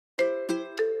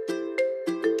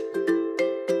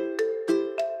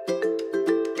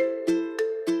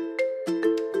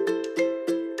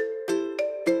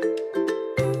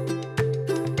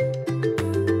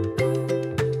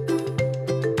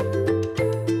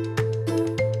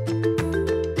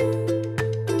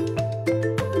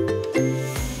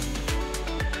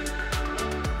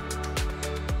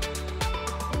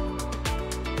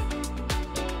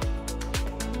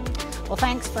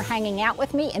for hanging out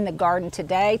with me in the garden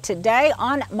today. Today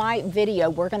on my video,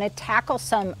 we're going to tackle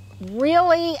some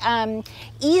really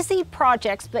easy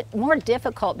projects, but more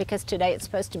difficult because today it's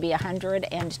supposed to be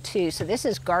 102. So this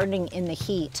is gardening in the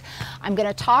heat. I'm going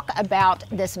to talk about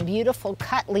this beautiful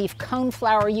cut leaf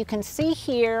coneflower. You can see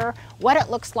here what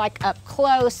it looks like up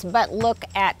close, but look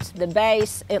at the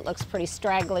base. It looks pretty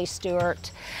straggly,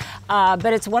 Stuart.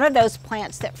 But it's one of those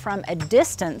plants that from a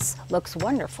distance looks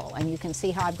wonderful. And you can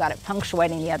see how I've got it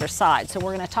punctuating the other side. So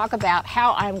we're going to talk about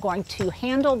how I'm going to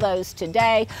handle those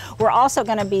today. We're also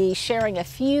going to be sharing a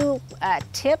few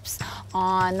tips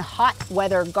on hot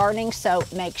weather gardening. So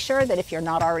make sure that if you're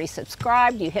not already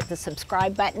subscribed, you hit the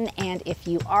subscribe button. And if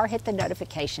you are, hit the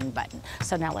notification button.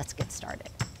 So now let's get started.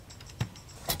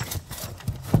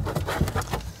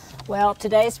 Well,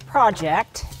 today's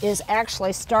project is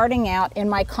actually starting out in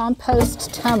my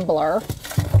compost tumbler,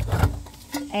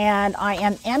 and I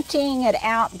am emptying it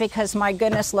out because, my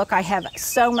goodness, look, I have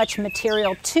so much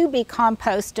material to be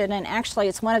composted. And actually,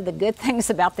 it's one of the good things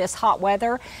about this hot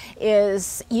weather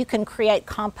is you can create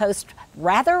compost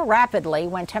rather rapidly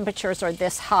when temperatures are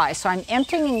this high. So I'm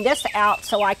emptying this out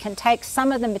so I can take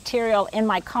some of the material in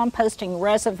my composting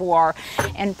reservoir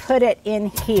and put it in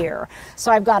here. So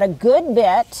I've got a good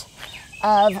bit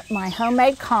of my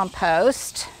homemade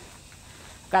compost.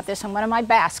 Got this in one of my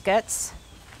baskets.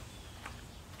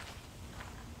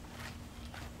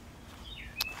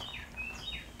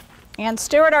 And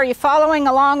Stuart, are you following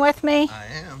along with me? I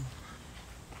am.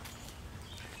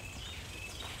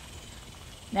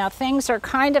 Now things are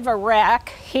kind of a wreck.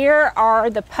 Here are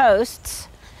the posts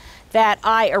that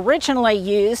I originally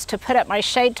used to put up my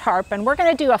shade tarp, and we're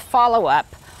going to do a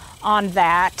follow-up on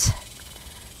that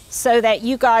so that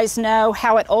you guys know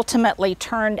how it ultimately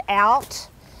turned out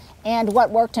and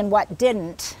what worked and what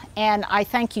didn't. And I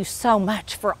thank you so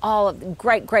much for all of the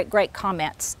great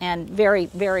comments and very,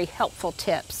 very helpful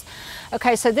tips.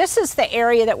 Okay, so this is the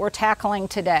area that we're tackling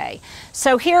today.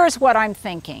 So here's what I'm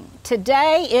thinking.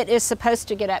 Today it is supposed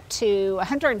to get up to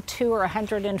 102 or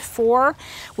 104.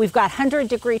 We've got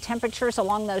 100-degree temperatures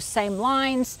along those same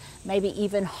lines, maybe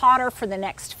even hotter for the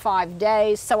next 5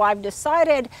 days. So I've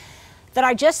decided that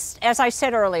as I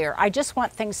said earlier, I just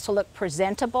want things to look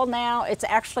presentable now. It's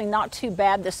actually not too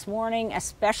bad this morning,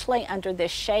 especially under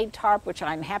this shade tarp, which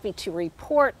I'm happy to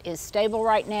report is stable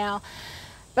right now.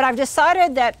 But I've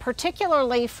decided that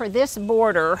particularly for this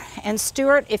border, and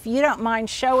Stuart, if you don't mind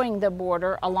showing the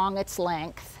border along its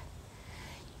length,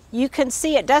 you can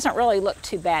see it doesn't really look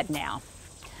too bad now.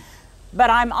 But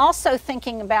I'm also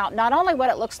thinking about not only what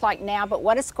it looks like now, but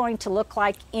what it's going to look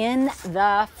like in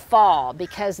the fall,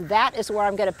 because that is where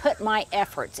I'm going to put my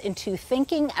efforts into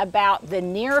thinking about the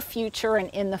near future and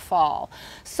in the fall.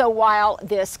 So while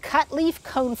this cut leaf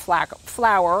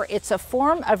coneflower, it's a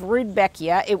form of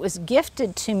Rudbeckia, it was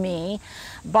gifted to me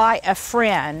by a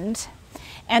friend.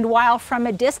 And while from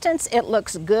a distance it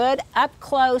looks good, up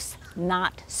close,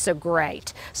 not so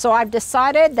great. So I've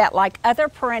decided that, like other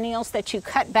perennials that you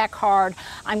cut back hard,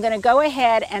 I'm going to go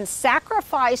ahead and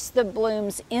sacrifice the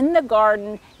blooms in the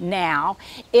garden now.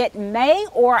 It may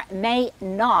or may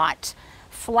not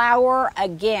flower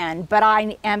again, but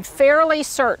I am fairly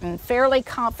certain, fairly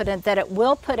confident that it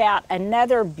will put out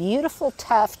another beautiful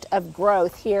tuft of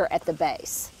growth here at the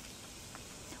base,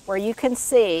 where you can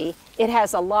see it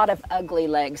has a lot of ugly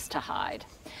legs to hide.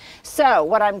 So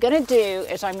what I'm going to do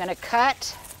is I'm going to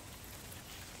cut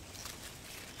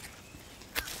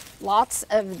lots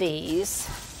of these.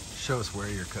 Show us where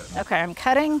you're cutting. Okay, I'm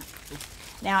cutting.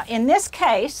 Now in this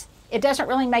case, it doesn't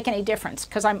really make any difference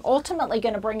because I'm ultimately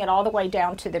going to bring it all the way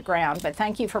down to the ground, but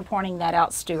thank you for pointing that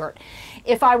out, Stuart.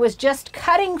 If I was just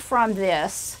cutting from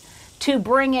this to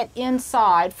bring it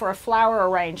inside for a flower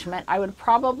arrangement, I would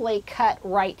probably cut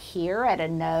right here at a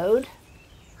node.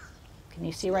 Can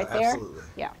you see right there? Absolutely.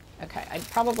 Yeah. Okay, I'd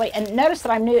probably, and notice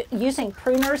that I'm using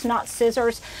pruners, not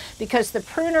scissors, because the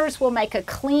pruners will make a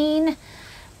clean,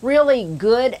 really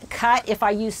good cut. If I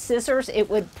use scissors, they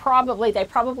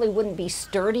probably wouldn't be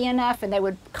sturdy enough, and they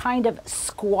would kind of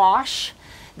squash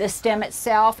the stem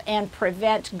itself and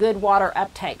prevent good water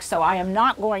uptake. So I am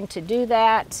not going to do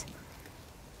that,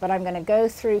 but I'm going to go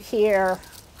through here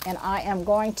and I am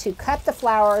going to cut the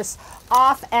flowers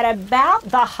off at about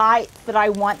the height that I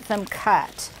want them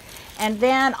cut. And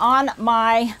then on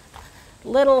my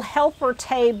little helper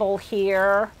table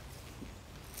here,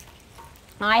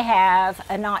 I have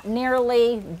a not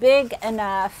nearly big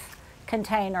enough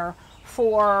container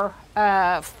for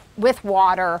with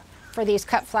water for these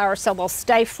cut flowers so they'll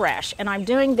stay fresh. And I'm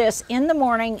doing this in the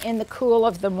morning, in the cool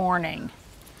of the morning.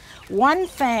 One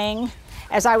thing,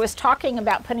 as I was talking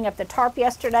about putting up the tarp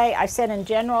yesterday, I said in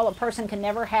general a person can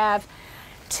never have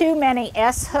too many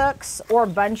S-hooks or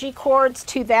bungee cords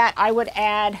to that, I would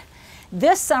add,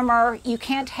 this summer you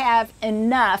can't have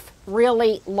enough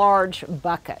really large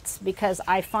buckets, because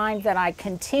I find that I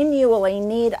continually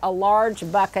need a large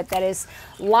bucket that is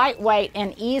lightweight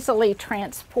and easily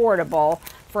transportable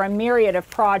for a myriad of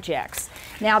projects.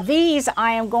 Now these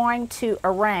I am going to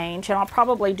arrange, and I'll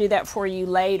probably do that for you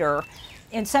later,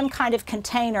 in some kind of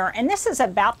container, and this is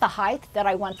about the height that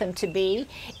I want them to be.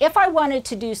 If I wanted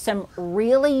to do some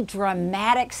really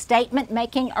dramatic statement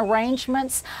making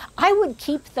arrangements, I would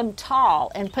keep them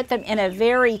tall and put them in a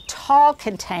very tall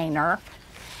container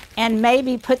and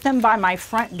maybe put them by my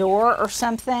front door or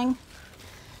something.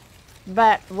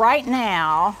 But right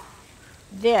now,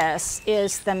 this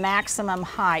is the maximum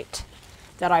height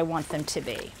that I want them to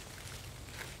be.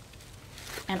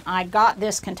 And I got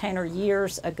this container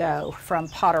years ago from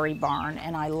Pottery Barn,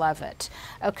 and I love it.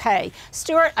 Okay,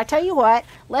 Stuart, I tell you what,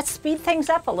 let's speed things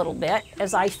up a little bit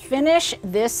as I finish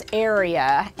this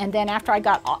area, and then after I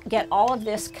get all of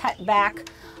this cut back,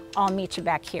 I'll meet you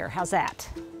back here. How's that?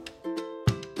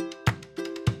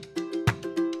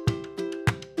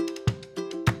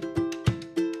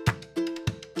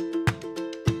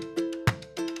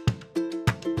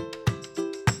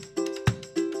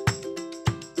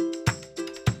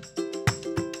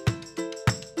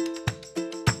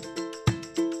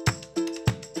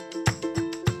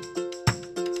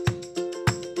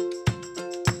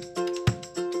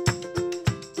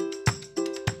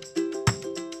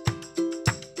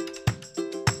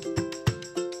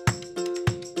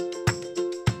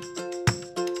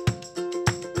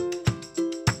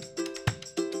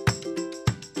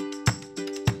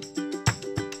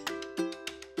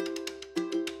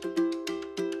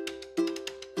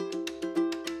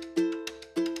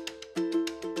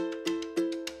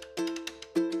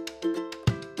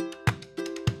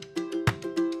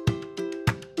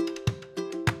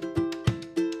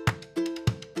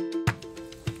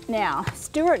 Now,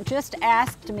 Stuart just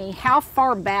asked me how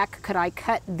far back could I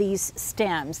cut these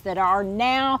stems that are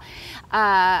now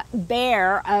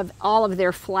bare of all of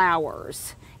their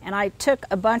flowers. And I took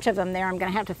a bunch of them there. I'm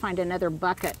going to have to find another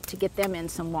bucket to get them in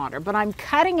some water. But I'm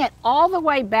cutting it all the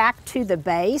way back to the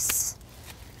base.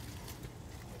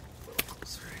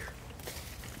 It's right here.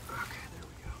 Okay, there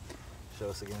we go. Show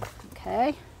us again.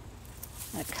 Okay.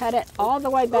 I cut it all the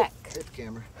way back. Oh, hit the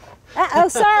camera. Uh-oh,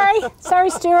 sorry. Sorry,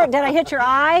 Stuart. Did I hit your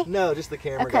eye? No, just the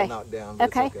camera got knocked down.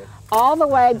 Okay. Okay. All the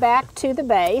way back to the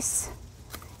base.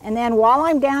 And then while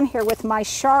I'm down here with my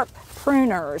sharp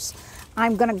pruners,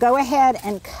 I'm going to go ahead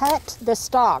and cut the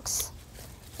stalks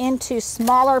into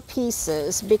smaller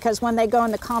pieces, because when they go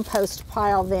in the compost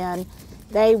pile, then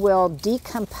they will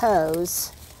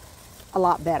decompose a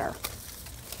lot better.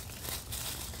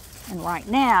 And right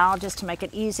now, just to make it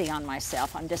easy on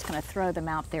myself, I'm just going to throw them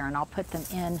out there and I'll put them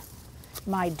in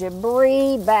my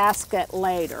debris basket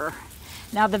later.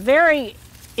 Now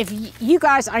if you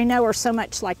guys I know are so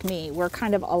much like me, we're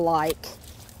kind of alike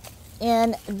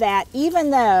in that even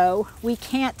though we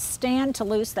can't stand to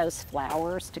lose those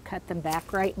flowers to cut them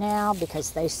back right now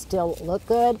because they still look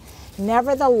good,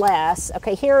 nevertheless,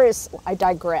 okay, I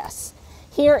digress.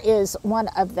 Here is one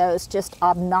of those just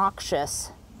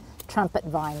obnoxious trumpet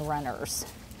vine runners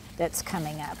that's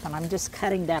coming up, and I'm just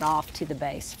cutting that off to the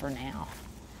base for now.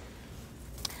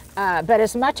 But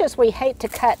as much as we hate to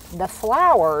cut the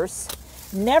flowers,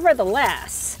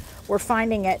 nevertheless, we're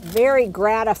finding it very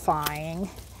gratifying,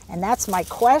 and that's my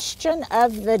question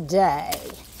of the day,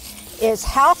 is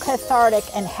how cathartic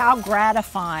and how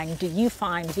gratifying do you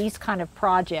find these kind of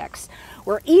projects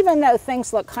where even though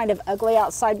things look kind of ugly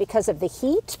outside because of the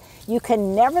heat, you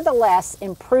can nevertheless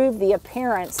improve the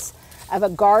appearance of a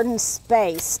garden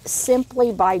space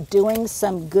simply by doing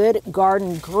some good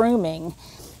garden grooming.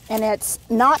 And it's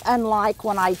not unlike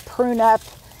when I prune up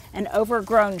an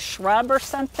overgrown shrub or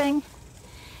something.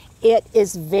 It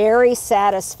is very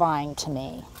satisfying to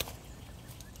me.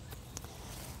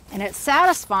 And it's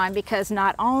satisfying because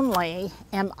not only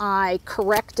am I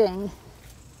correcting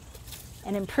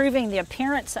and improving the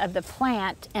appearance of the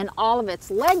plant and all of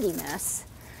its legginess,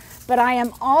 but I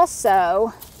am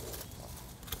also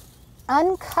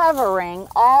uncovering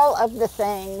all of the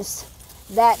things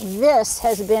that this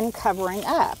has been covering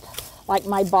up, like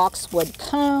my boxwood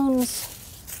cones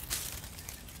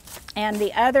and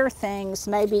the other things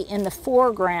maybe in the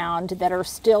foreground that are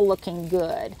still looking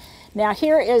good. Now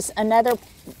here is another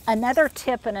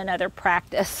tip and another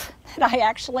practice that I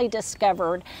actually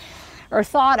discovered or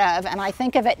thought of, and I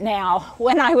think of it now,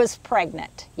 when I was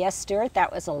pregnant. Yes, Stuart,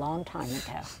 that was a long time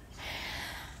ago.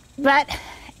 But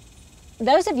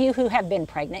those of you who have been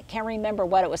pregnant can remember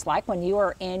what it was like when you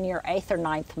were in your 8th or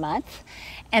 9th month,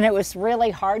 and it was really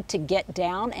hard to get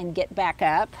down and get back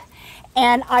up.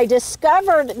 And I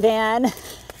discovered then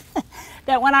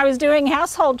that when I was doing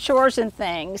household chores and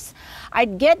things,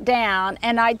 I'd get down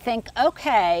and I'd think,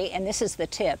 okay, and this is the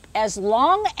tip, as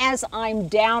long as I'm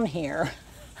down here,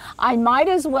 I might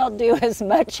as well do as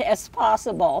much as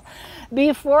possible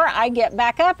before I get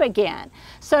back up again.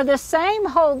 So the same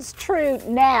holds true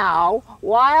now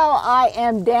while I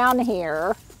am down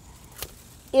here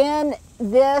in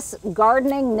this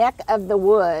gardening neck of the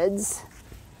woods.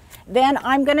 Then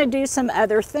I'm going to do some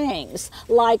other things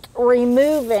like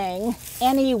removing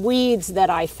any weeds that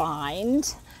I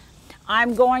find.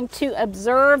 I'm going to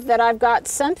observe that I've got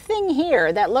something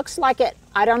here that looks like it,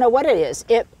 I don't know what it is.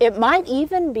 It might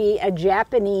even be a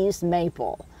Japanese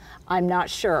maple. I'm not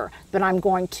sure, but I'm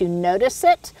going to notice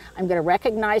it. I'm going to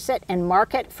recognize it and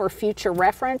mark it for future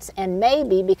reference. And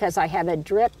maybe because I have a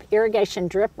drip, irrigation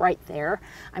drip right there,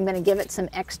 I'm going to give it some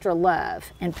extra love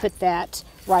and put that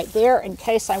right there in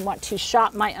case I want to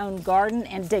shop my own garden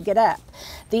and dig it up.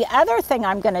 The other thing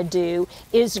I'm going to do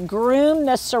is groom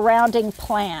the surrounding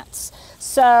plants.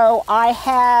 So I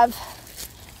have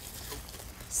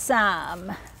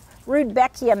some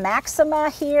Rudbeckia maxima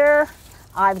here.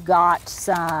 I've got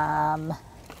some,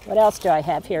 what else do I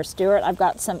have here, Stuart? I've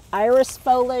got some iris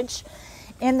foliage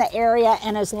in the area,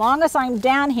 and as long as I'm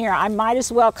down here, I might as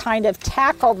well kind of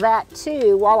tackle that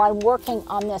too while I'm working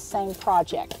on this same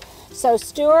project. So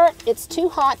Stuart, it's too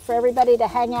hot for everybody to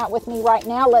hang out with me right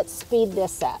now. Let's speed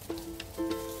this up.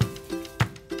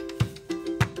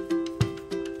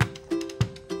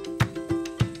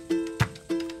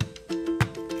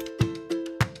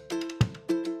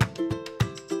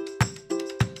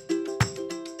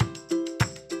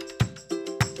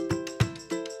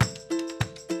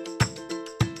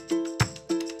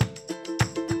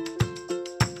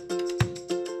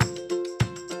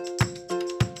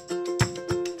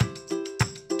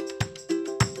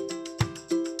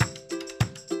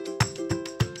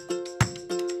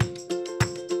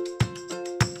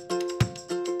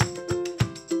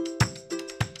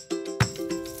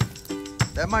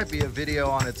 That might be a video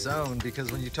on its own,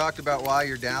 because when you talked about while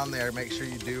you're down there, make sure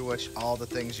you do all the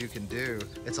things you can do.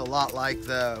 It's a lot like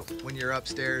when you're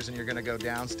upstairs and you're going to go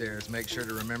downstairs, make sure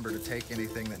to remember to take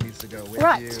anything that needs to go with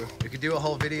you. You could do a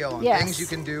whole video on things you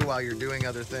can do while you're doing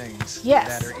other things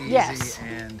that are easy,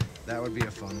 and that would be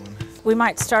a fun one. We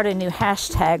might start a new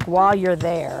hashtag while you're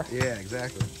there. Yeah,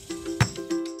 exactly.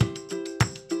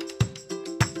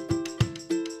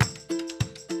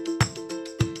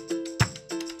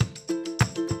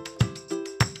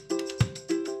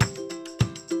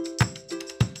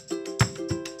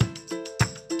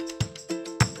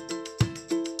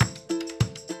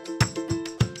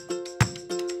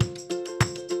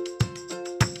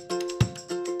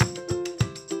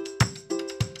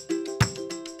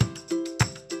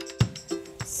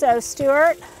 So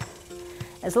Stuart,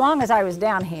 as long as I was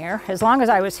down here, as long as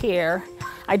I was here,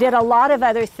 I did a lot of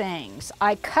other things.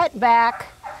 I cut back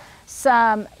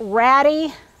some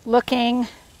ratty looking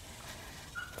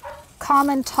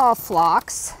common tall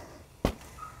phlox.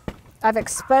 I've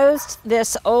exposed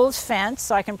this old fence,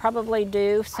 so I can probably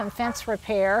do some fence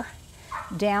repair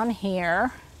down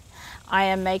here. I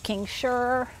am making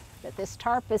sure that this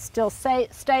tarp is still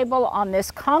stable on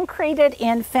this concreted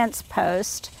in fence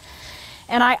post.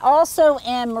 And I also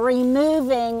am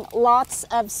removing lots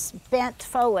of bent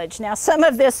foliage. Now, some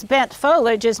of this bent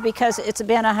foliage is because it's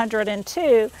been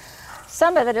 102.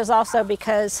 Some of it is also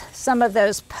because some of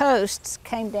those posts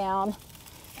came down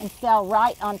and fell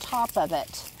right on top of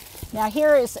it. Now,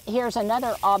 here's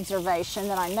another observation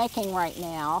that I'm making right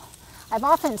now. I've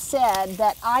often said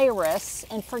that iris,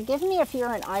 and forgive me if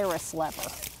you're an iris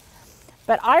lover,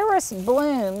 but iris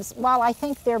blooms, while I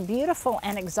think they're beautiful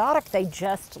and exotic, they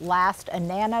just last a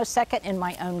nanosecond in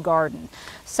my own garden.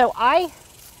 So I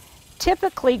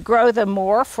typically grow them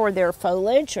more for their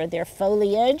foliage or their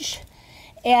foliage.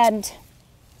 And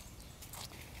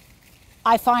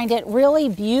I find it really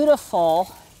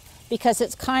beautiful because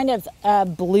it's kind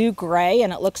of blue-gray,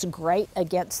 and it looks great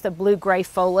against the blue-gray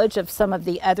foliage of some of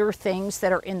the other things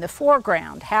that are in the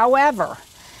foreground. However,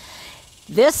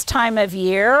 this time of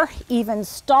year, even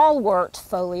stalwart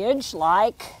foliage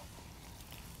like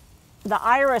the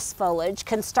iris foliage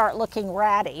can start looking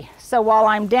ratty. So while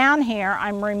I'm down here,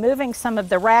 I'm removing some of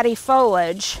the ratty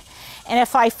foliage, and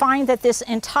if I find that this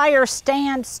entire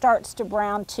stand starts to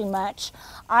brown too much,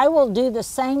 I will do the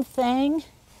same thing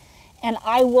and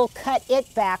I will cut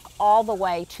it back all the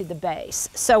way to the base.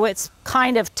 So it's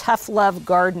kind of tough love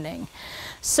gardening.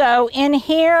 So in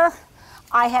here,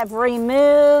 I have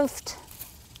removed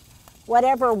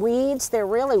whatever weeds. There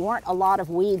really weren't a lot of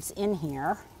weeds in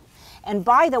here. And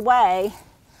by the way,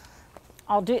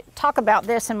 I'll talk about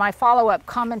this in my follow-up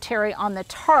commentary on the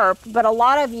tarp, but a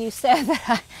lot of you said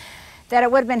that it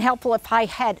would have been helpful if I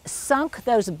had sunk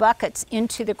those buckets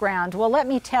into the ground. Well, let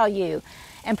me tell you,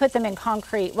 and put them in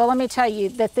concrete. Well, let me tell you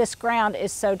that this ground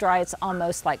is so dry, it's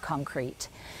almost like concrete.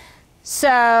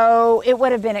 So it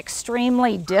would have been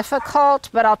extremely difficult,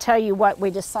 but I'll tell you what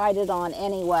we decided on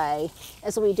anyway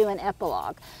as we do an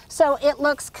epilogue. So it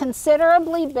looks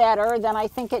considerably better than I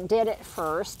think it did at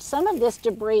first. Some of this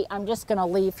debris I'm just going to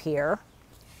leave here.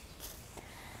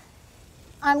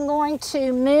 I'm going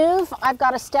to move, I've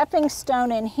got a stepping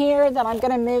stone in here that I'm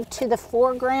going to move to the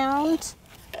foreground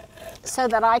so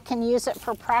that I can use it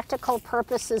for practical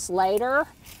purposes later.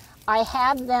 I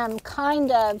have them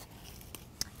kind of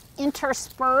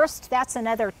interspersed. That's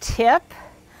another tip.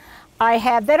 They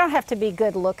don't have to be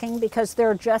good looking because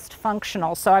they're just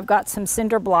functional. So I've got some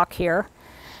cinder block here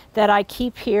that I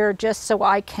keep here just so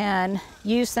I can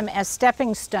use them as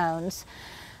stepping stones.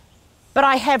 But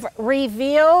I have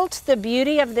revealed the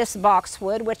beauty of this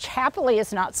boxwood, which happily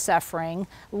is not suffering.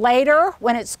 Later,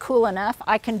 when it's cool enough,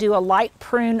 I can do a light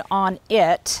prune on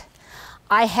it.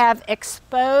 I have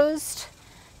exposed,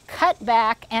 cut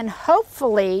back, and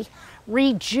hopefully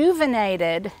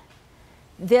rejuvenated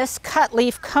this cut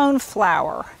leaf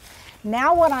coneflower.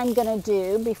 Now what I'm going to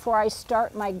do before I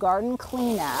start my garden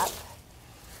cleanup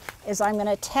is I'm going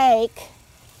to take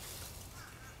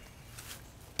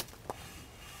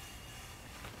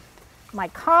my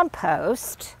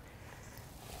compost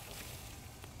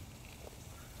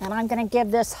and I'm going to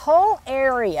give this whole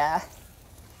area,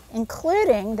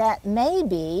 including that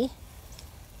maybe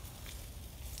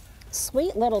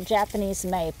sweet little Japanese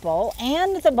maple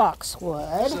and the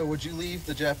boxwood. So would you leave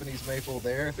the Japanese maple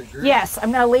there if it grew? Yes,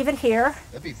 I'm going to leave it here.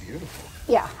 That'd be beautiful.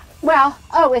 Yeah. Well,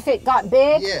 oh, if it got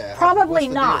big? Yeah. Probably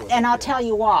not, and I'll tell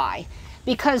you why.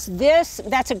 Because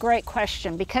that's a great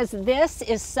question, because this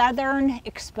is southern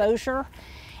exposure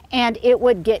and it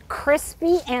would get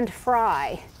crispy and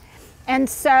fry. And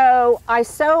so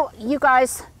you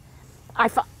guys,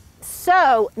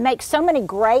 make so many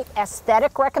great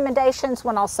aesthetic recommendations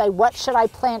when I'll say, what should I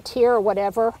plant here or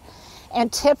whatever.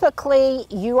 And typically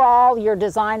your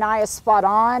design eye is spot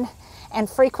on. And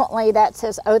frequently that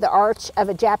says, oh, the arch of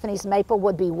a Japanese maple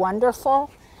would be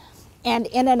wonderful. And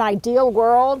in an ideal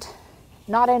world,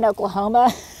 not in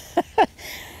Oklahoma,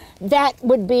 that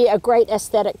would be a great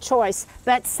aesthetic choice.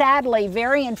 But sadly,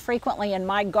 very infrequently in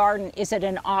my garden is it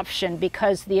an option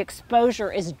because the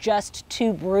exposure is just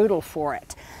too brutal for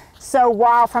it. So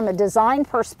while from a design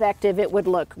perspective it would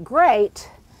look great,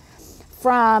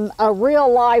 from a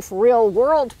real life, real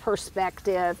world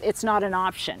perspective, it's not an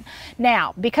option.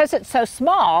 Now, because it's so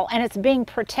small and it's being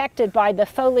protected by the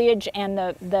foliage and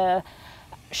the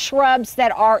shrubs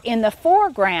that are in the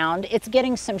foreground, it's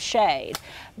getting some shade.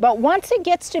 But once it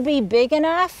gets to be big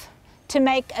enough to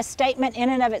make a statement in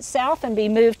and of itself and be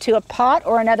moved to a pot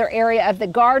or another area of the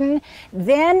garden,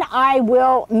 then I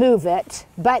will move it,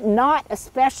 but not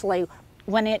especially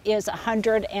when it is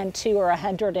 102 or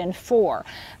 104.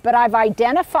 But I've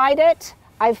identified it,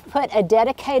 I've put a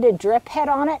dedicated drip head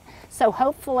on it, so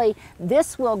hopefully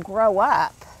this will grow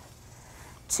up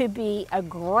to be a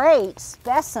great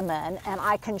specimen and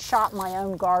I can shop my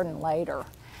own garden later.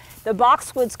 The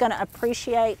boxwood's going to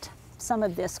appreciate some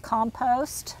of this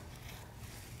compost.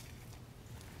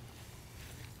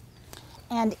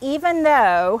 And even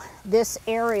though this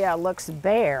area looks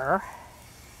bare,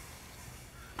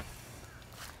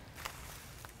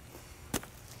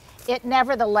 it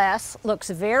nevertheless looks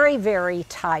very, very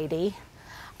tidy.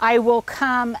 I will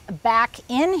come back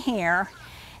in here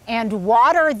and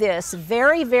water this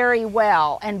very, very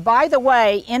well. And by the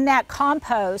way, in that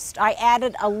compost, I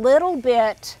added a little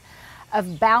bit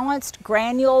of balanced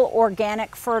granule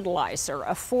organic fertilizer,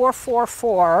 a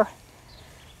 444,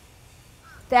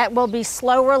 that will be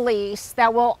slow release,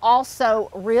 that will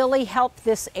also really help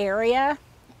this area.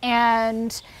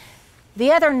 And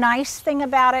the other nice thing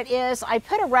about it is I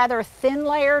put a rather thin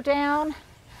layer down,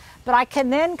 but I can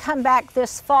then come back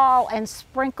this fall and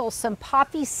sprinkle some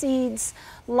poppy seeds,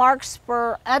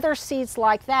 larkspur, other seeds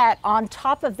like that on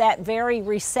top of that very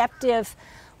receptive,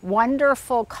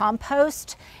 wonderful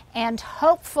compost. And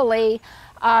hopefully,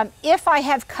 if I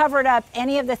have covered up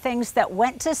any of the things that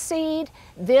went to seed,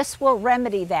 this will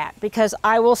remedy that because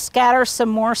I will scatter some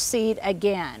more seed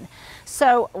again.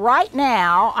 So right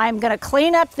now, I'm going to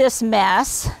clean up this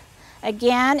mess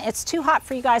Again, it's too hot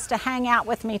for you guys to hang out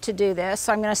with me to do this,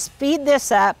 so I'm going to speed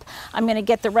this up. I'm going to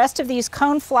get the rest of these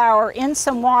coneflower in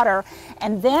some water,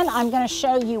 and then I'm going to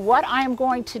show you what I'm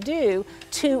going to do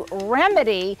to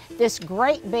remedy this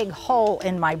great big hole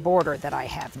in my border that I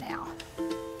have now.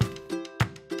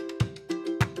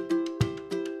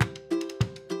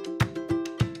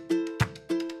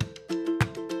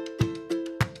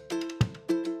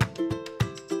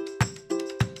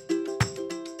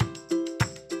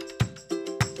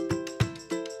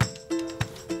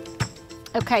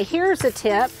 Okay, here's a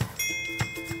tip.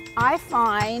 I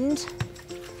find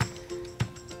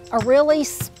a really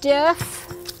stiff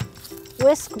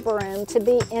whisk broom to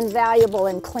be invaluable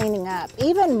in cleaning up,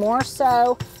 even more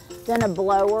so than a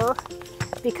blower,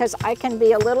 because I can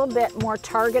be a little bit more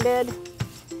targeted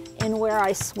in where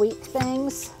I sweep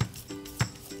things.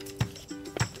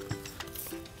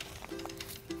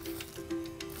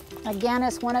 Again,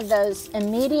 it's one of those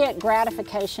immediate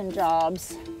gratification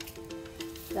jobs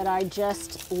that I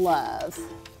just love.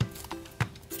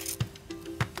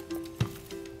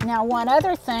 Now, one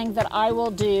other thing that I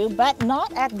will do, but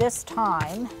not at this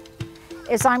time,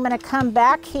 is I'm going to come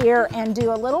back here and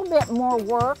do a little bit more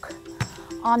work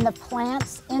on the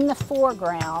plants in the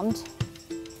foreground.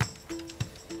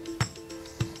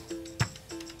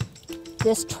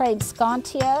 This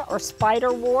Tradescantia or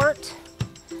spiderwort,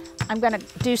 I'm going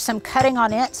to do some cutting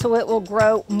on it so it will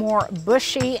grow more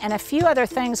bushy, and a few other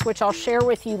things which I'll share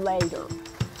with you later.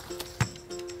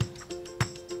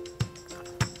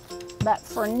 But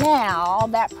for now,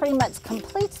 that pretty much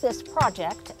completes this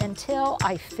project until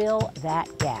I fill that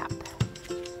gap.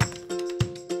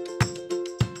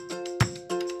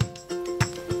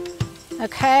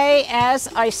 Okay, as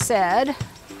I said,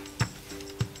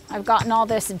 I've gotten all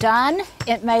this done.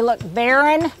 It may look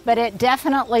barren, but it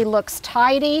definitely looks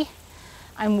tidy.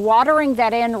 I'm watering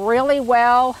that in really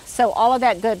well so all of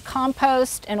that good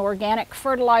compost and organic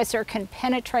fertilizer can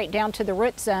penetrate down to the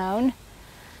root zone.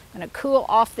 I'm going to cool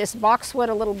off this boxwood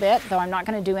a little bit, though I'm not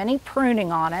going to do any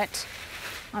pruning on it.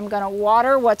 I'm going to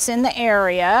water what's in the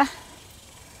area.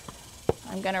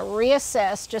 I'm going to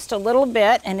reassess just a little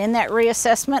bit, and in that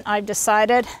reassessment I've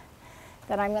decided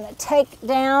that I'm going to take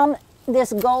down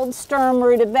this gold sturm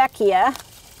rudbeckia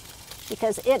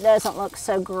because it doesn't look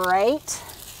so great.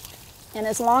 And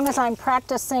as long as I'm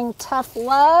practicing tough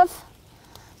love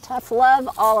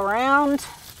all around,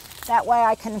 that way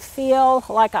I can feel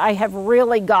like I have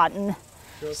really gotten,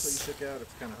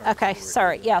 okay,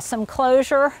 sorry, yeah, some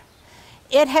closure.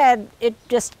 It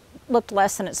just looked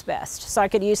less than its best. So I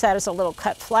could use that as a little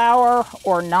cut flower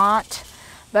or not.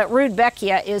 But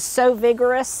rudbeckia is so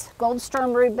vigorous, gold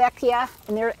sturm rudbeckia.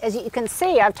 And there, as you can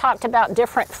see, I've talked about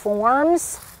different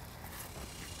forms.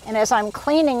 And as I'm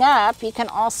cleaning up, you can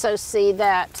also see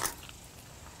that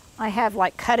I have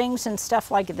like cuttings and stuff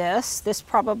like this. This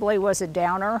probably was a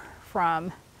downer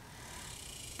from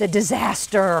the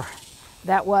disaster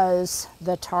that was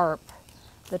the tarp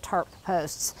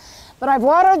posts. But I've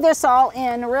watered this all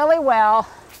in really well,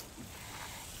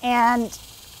 and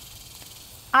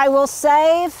I will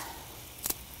save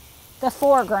the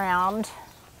foreground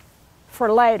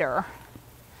for later.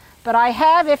 But I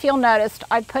have, if you'll notice,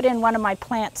 I put in one of my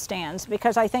plant stands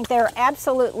because I think they're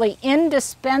absolutely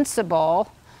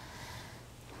indispensable.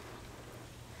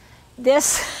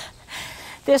 This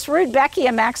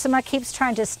Rudbeckia maxima keeps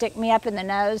trying to stick me up in the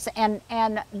nose,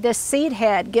 and this seed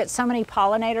head gets so many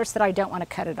pollinators that I don't want to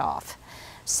cut it off.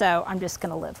 So I'm just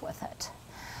going to live with it.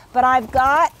 But I've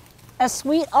got a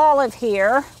sweet olive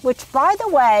here, which, by the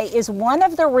way, is one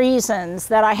of the reasons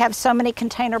that I have so many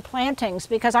container plantings,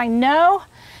 because I know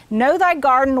thy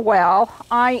garden well.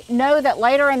 I know that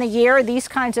later in the year these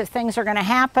kinds of things are going to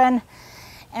happen.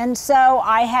 And so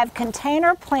I have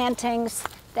container plantings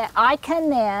that I can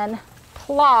then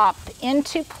plop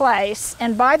into place.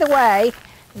 And by the way,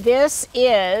 this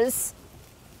is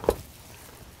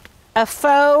a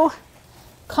faux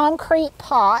concrete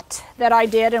pot that I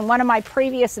did in one of my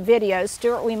previous videos.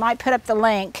 Stuart, we might put up the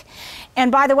link.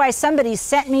 And by the way, somebody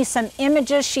sent me some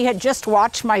images. She had just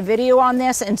watched my video on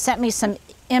this and sent me some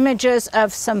images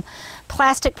of some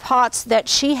plastic pots that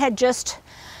she had just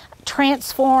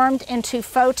transformed into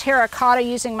faux terracotta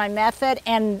using my method,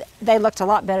 and they looked a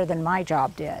lot better than my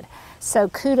job did. So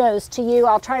kudos to you.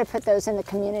 I'll try to put those in the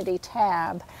community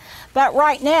tab. But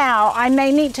right now, I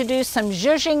may need to do some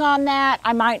zhuzhing on that.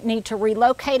 I might need to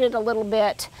relocate it a little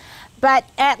bit, but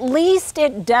at least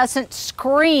it doesn't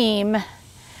scream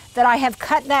that I have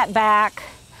cut that back.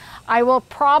 I will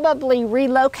probably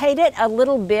relocate it a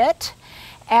little bit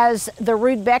as the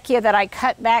rudbeckia that I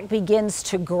cut back begins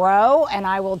to grow, and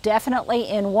I will definitely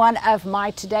in one of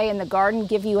my Today in the Garden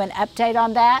give you an update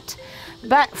on that.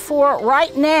 But for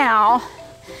right now,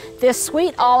 this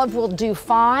sweet olive will do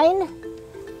fine.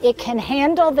 It can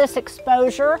handle this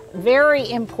exposure,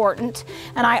 very important.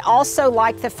 And I also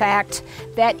like the fact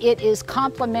that it is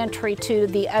complementary to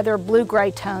the other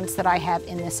blue-gray tones that I have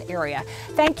in this area.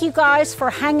 Thank you guys for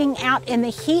hanging out in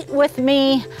the heat with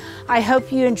me. I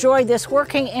hope you enjoyed this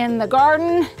working in the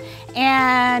garden,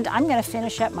 and I'm gonna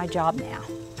finish up my job now.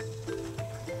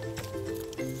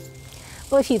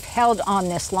 Well, if you've held on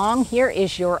this long, here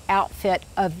is your outfit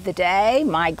of the day.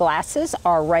 My glasses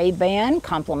are Ray-Ban,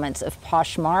 compliments of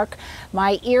Poshmark.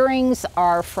 My earrings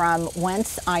are from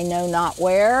whence I know not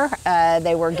where.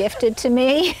 They were gifted to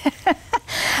me.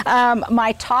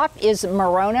 My top is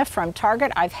Morona from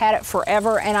Target. I've had it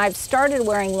forever, and I've started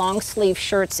wearing long sleeve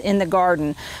shirts in the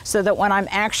garden so that when I'm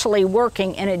actually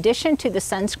working, in addition to the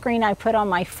sunscreen I put on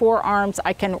my forearms,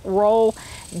 I can roll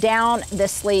down the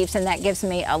sleeves, and that gives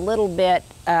me a little bit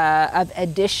of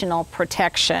additional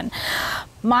protection.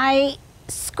 My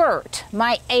skirt,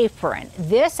 my apron,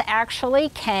 this actually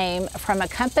came from a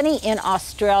company in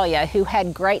Australia who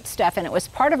had great stuff, and it was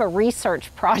part of a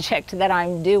research project that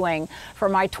I'm doing for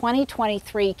my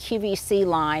 2023 QVC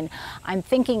line. I'm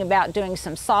thinking about doing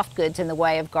some soft goods in the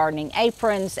way of gardening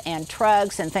aprons and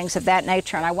trugs and things of that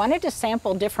nature, and I wanted to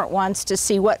sample different ones to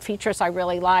see what features I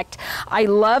really liked. I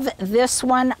love this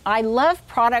one. I love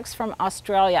products from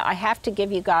Australia. I have to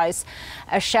give you guys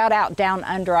a shout out down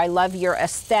under. I love your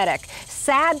aesthetic.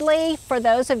 Sadly, for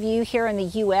those of you here in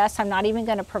the US, I'm not even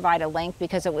going to provide a link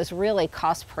because it was really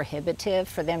cost prohibitive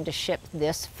for them to ship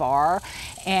this far.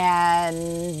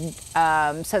 And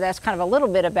so that's kind of a little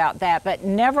bit about that. But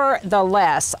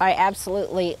nevertheless, I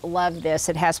absolutely love this.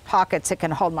 It has pockets. It can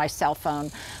hold my cell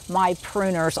phone, my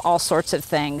pruners, all sorts of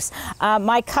things.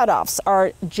 My cutoffs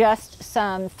are just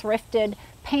some thrifted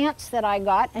pants that I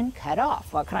got and cut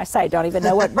off. What can I say? Don't even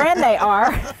know what brand they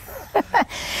are.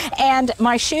 And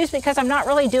my shoes, because I'm not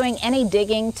really doing any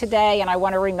digging today and I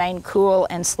want to remain cool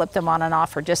and slip them on and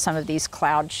off, are just some of these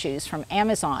cloud shoes from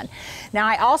Amazon. Now,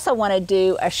 I also want to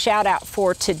do a shout out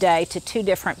for today to two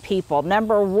different people.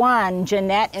 Number one,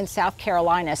 Jeanette in South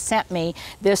Carolina sent me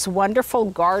this wonderful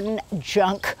garden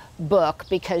junk book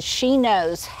because she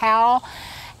knows how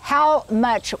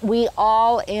much we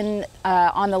all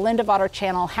on the Linda Vater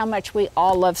channel, how much we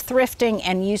all love thrifting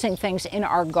and using things in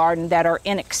our garden that are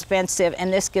inexpensive,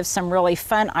 and this gives some really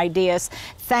fun ideas.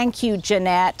 Thank you,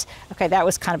 Jeanette. Okay, that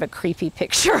was kind of a creepy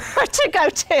picture to go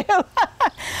to.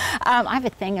 I have a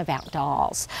thing about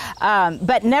dolls.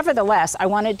 But nevertheless, I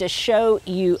wanted to show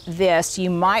you this. You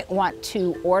might want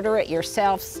to order it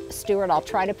yourself, Stuart. I'll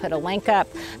try to put a link up.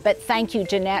 But thank you,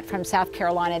 Jeanette from South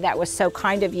Carolina. That was so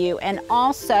kind of you. And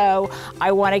also,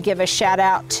 I want to give a shout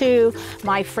out to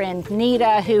my friend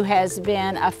Nita, who has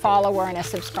been a follower and a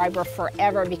subscriber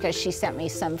forever because she sent me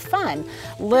some fun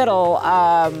little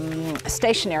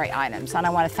stationery items. And I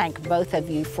want to thank both of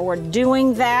you for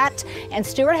doing that. And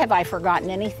Stuart, have I forgotten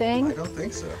anything? I don't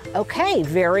think so. Okay,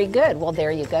 very good. Well,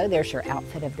 there you go. There's your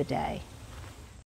outfit of the day.